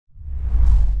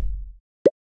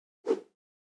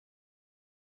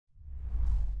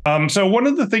So one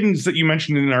of the things that you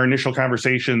mentioned in our initial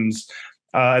conversations,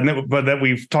 but that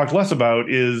we've talked less about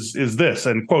is this,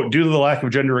 and quote, due to the lack of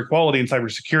gender equality in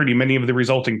cybersecurity, many of the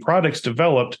resulting products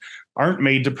developed aren't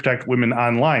made to protect women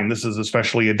online. This is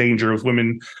especially a danger with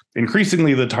women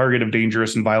increasingly the target of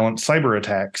dangerous and violent cyber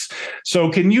attacks. So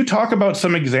can you talk about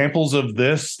some examples of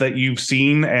this that you've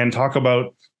seen and talk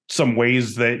about some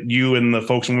ways that you and the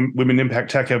folks in Women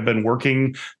Impact Tech have been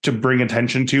working to bring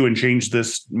attention to and change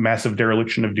this massive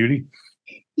dereliction of duty?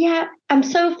 Yeah, I'm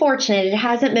so fortunate. It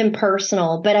hasn't been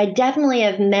personal, but I definitely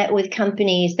have met with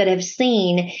companies that have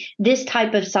seen this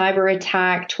type of cyber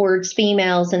attack towards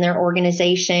females in their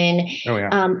organization. Oh,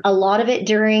 yeah. A lot of it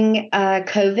during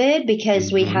COVID,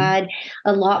 because we Mm-hmm. had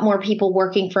a lot more people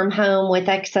working from home with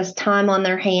excess time on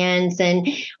their hands. And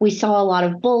we saw a lot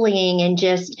of bullying and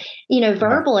just, Yeah.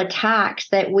 verbal attacks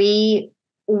that we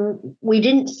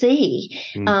didn't see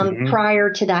Mm-hmm. prior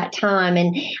to that time.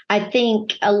 And I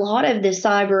think a lot of the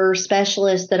cyber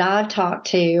specialists that I've talked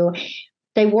to,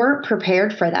 they weren't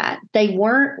prepared for that. They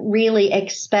weren't really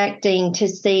expecting to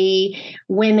see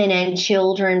women and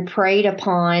children preyed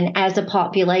upon as a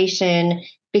population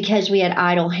because we had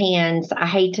idle hands. I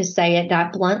hate to say it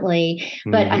that bluntly,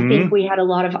 but I think Mm-hmm. we had a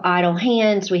lot of idle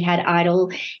hands. We had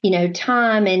idle,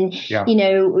 time, and Yeah.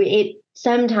 it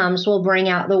sometimes will bring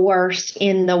out the worst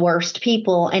in the worst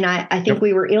people. And I think Yep.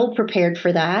 we were ill prepared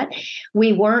for that.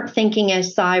 We weren't thinking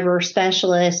as cyber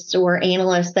specialists or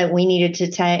analysts that we needed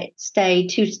to stay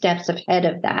two steps ahead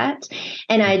of that.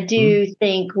 And I Mm-hmm. do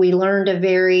think we learned a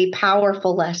very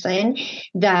powerful lesson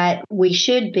that we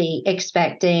should be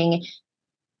expecting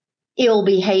ill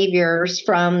behaviors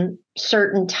from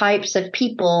certain types of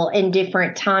people in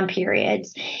different time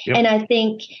periods. And Yep. I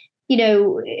think, you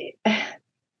know,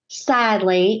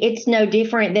 sadly, it's no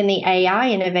different than the AI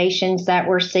innovations that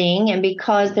we're seeing. And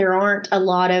because there aren't a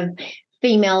lot of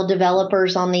female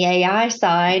developers on the AI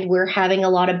side, we're having a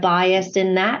lot of bias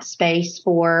in that space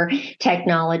for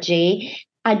technology.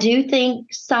 I do think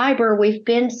cyber, we've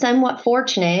been somewhat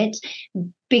fortunate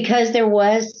because there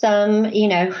was some,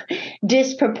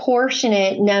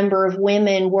 disproportionate number of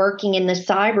women working in the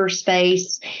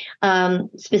cyberspace,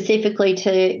 specifically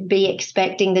to be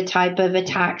expecting the type of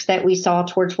attacks that we saw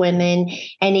towards women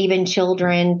and even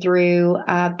children through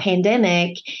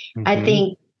pandemic. I Mm-hmm.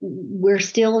 think we're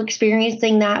still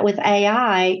experiencing that with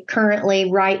AI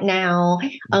currently right now,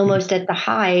 Mm-hmm. almost at the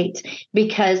height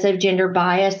because of gender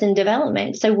bias in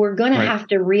development. So we're going to Right. have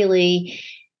to really,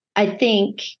 I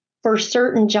think, for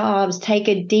certain jobs, take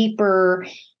a deeper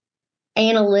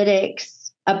analytics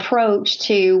approach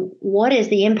to what is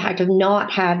the impact of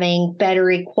not having better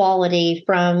equality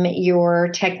from your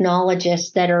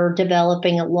technologists that are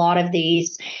developing a lot of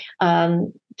these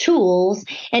tools.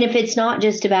 And if it's not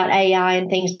just about AI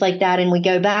and things like that, and we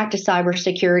go back to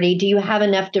cybersecurity, do you have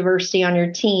enough diversity on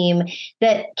your team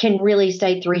that can really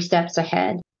stay three steps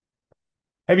ahead?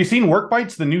 Have you seen Work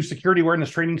Bites, the new security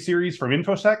awareness training series from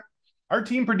Infosec? Our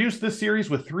team produced this series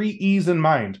with 3 E's in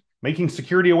mind, making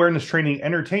security awareness training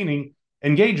entertaining,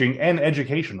 engaging, and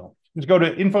educational. Just go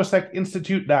to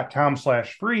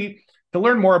infosecinstitute.com/free to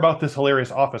learn more about this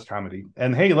hilarious office comedy.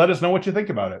 And hey, let us know what you think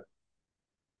about it.